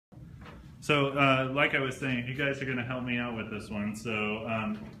So like I was saying, you guys are going to help me out with this one.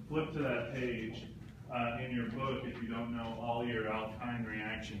 So flip to that page in your book if you don't know all your alkyne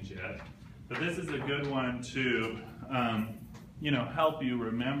reactions yet. But this is a good one to help you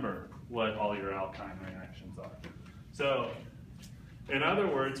remember what all your alkyne reactions are. So in other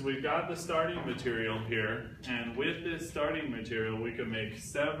words, we've got the starting material here, and with this starting material we can make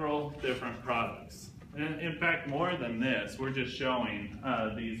several different products. And in fact, more than this, we're just showing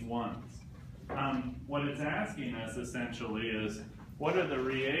these ones. What it's asking us essentially is, what are the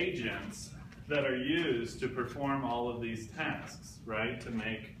reagents that are used to perform all of these tasks, right, to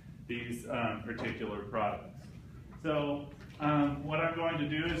make these particular products? So what I'm going to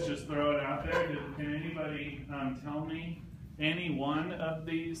do is just throw it out there. Can anybody tell me any one of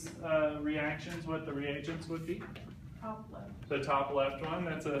these reactions, what the reagents would be? Top left. The top left one,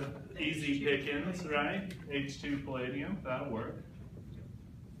 that's a easy pickings, right? H2 palladium, that'll work.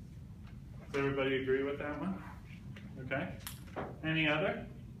 Does everybody agree with that one? Okay. Any other?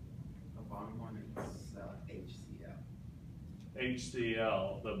 The bottom one is HCl.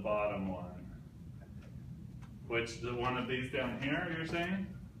 HCl, the bottom one. Which, the one of these down here, you're saying?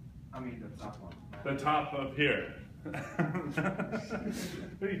 I mean the top one. The top up here.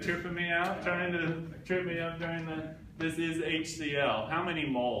 Are you tripping me out? Trying to trip me up during the... This is HCl. How many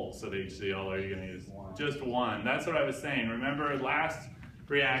moles of HCl are you going to use? One. Just one. That's what I was saying. Remember last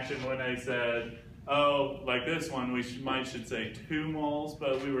reaction when I said, oh, like this one, we should say 2 moles,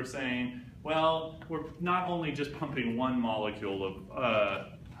 but we were saying, well, we're not only just pumping one molecule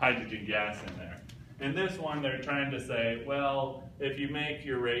of hydrogen gas in there. In this one, they're trying to say, well, if you make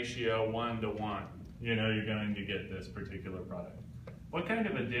your ratio 1 to 1, you're going to get this particular product. What kind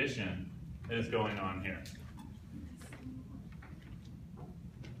of addition is going on here?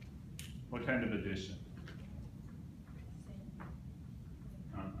 What kind of addition?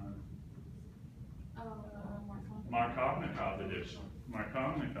 Markovnikov addition.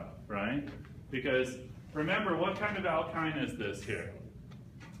 Markovnikov, right? Because remember, what kind of alkyne is this here?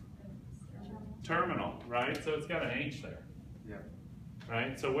 Terminal, right? So it's got an H there. Yeah.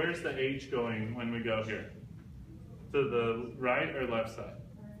 Right? So where's the H going when we go here? To the right or left side?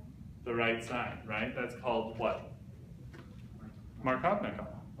 The right side, right? That's called what? Markovnikov,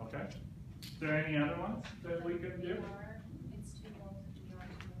 okay. Is there any other ones that we can do? It's 2 moles of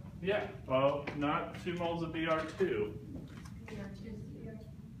BR2. Yeah, well, not 2 moles of BR2. BR2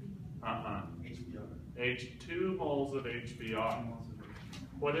 is H2 moles of HBr.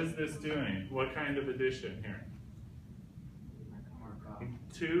 What is this doing? What kind of addition here?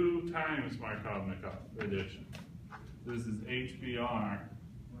 2 times Markovnikov addition. This is HBr,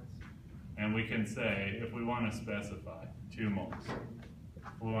 and we can say, if we want to specify 2 moles,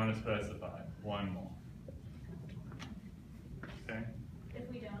 we want to specify 1 mole. Okay? If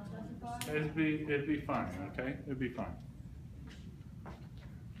we don't specify? It'd be fine, okay? It'd be fine.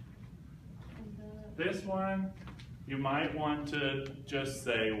 This one, you might want to just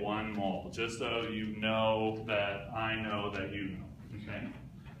say 1 mole, just so you know that I know that you know, okay?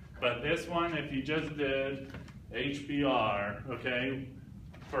 But this one, if you just did HBr, okay,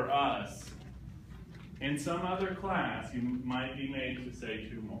 for us, in some other class, you might be made to say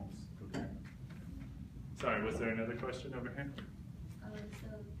 2 moles, okay? Sorry, was there another question over here?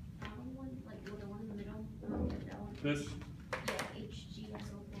 So bottom one, like the one in the middle, that one. This, Yeah,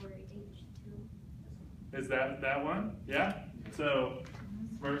 HgSO4, H2. is that one? Yeah? So,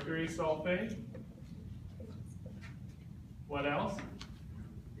 mercury sulfate. What else?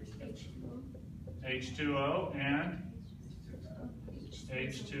 H2O and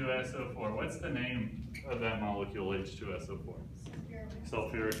H2SO4. What's the name of that molecule, H2SO4?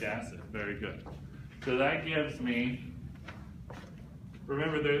 Sulfuric acid. Very good. So that gives me,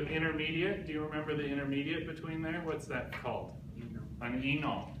 remember the intermediate? Do you remember the intermediate between there? What's that called? An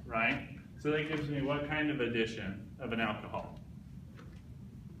enol, right? So that gives me what kind of addition of an alcohol?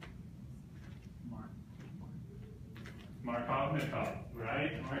 Markovnikov,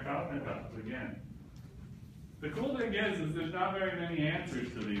 right? Markovnikov, again. The cool thing is there's not very many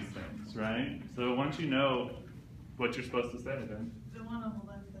answers to these things, right? So once you know what you're supposed to say, then. The one on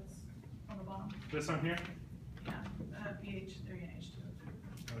the left that's on the bottom. This one here? Yeah, BH3 and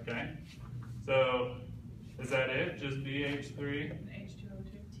H2O2. Okay. So is that it? Just BH3? And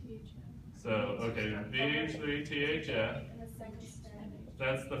H2O2. THF. So, okay, BH3, THF. And the second step.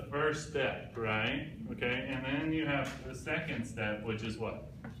 That's the first step, right? Okay, and then you have the second step, which is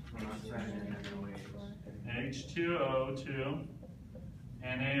what? H2O2,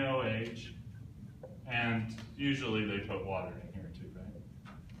 NaOH, and usually they put water in here too, right?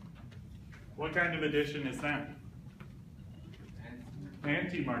 What kind of addition is that?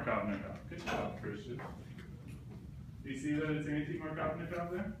 Anti-Markovnikov. Good job, Christian. Do you see that it's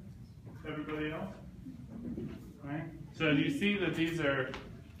anti-Markovnikov there? Everybody else? Right? So do you see that these are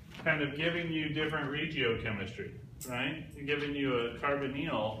kind of giving you different regiochemistry, right? They're giving you a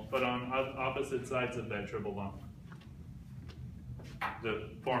carbonyl, but on opposite sides of that triple bond. The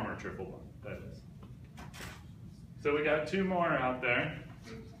former triple bond, that is. So we got two more out there.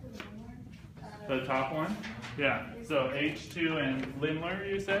 The top one? Yeah. So H2 and Lindler,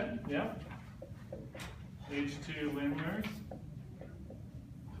 you said? Yeah. H2 Lindlers.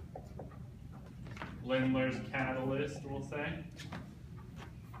 Lindler's catalyst, we'll say.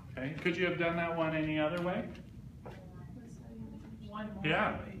 Okay. Could you have done that one any other way? One more.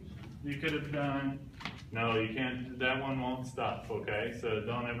 Yeah. You could have done, no, you can't, that one won't stop, okay? So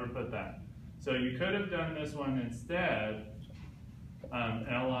don't ever put that. So you could have done this one instead,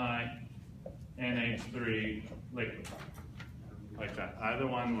 LiNH3 liquid, like that. Either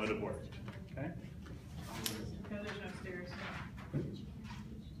one would have worked, okay? Because there's no stairs.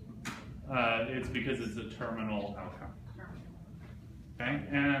 It's because it's a terminal alkyne. Okay,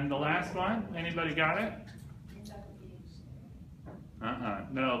 and the last one, anybody got it?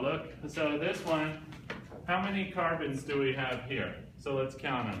 No, look, so this one, how many carbons do we have here? So let's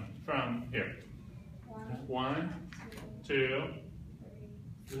count them from here. 1, 2,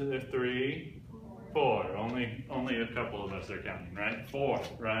 3, 4. Only a couple of us are counting, right? 4,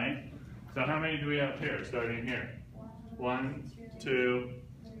 right? So how many do we have here, starting here? 1, 2,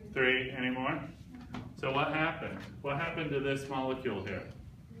 3, any more? So what happened? What happened to this molecule here?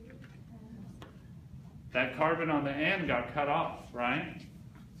 That carbon on the end got cut off, right?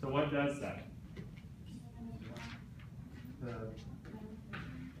 So what does that? The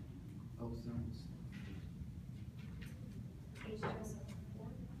ozones.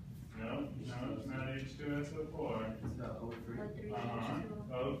 No, it's not H2SO4. It's the O3.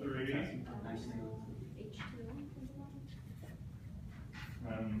 O3.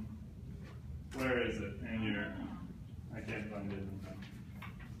 Where is it in your, I can't find it.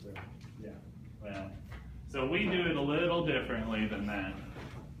 Yeah, well, so we do it a little differently than that.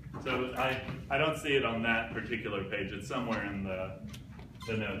 So I don't see it on that particular page. It's somewhere in the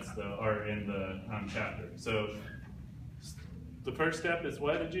notes though, or in the chapter. So the first step is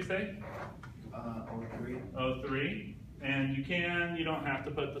what did you say? O3. O3. And you don't have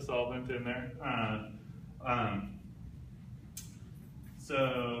to put the solvent in there.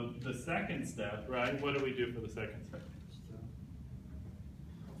 So the second step, right? What do we do for the second step?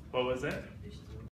 What was it?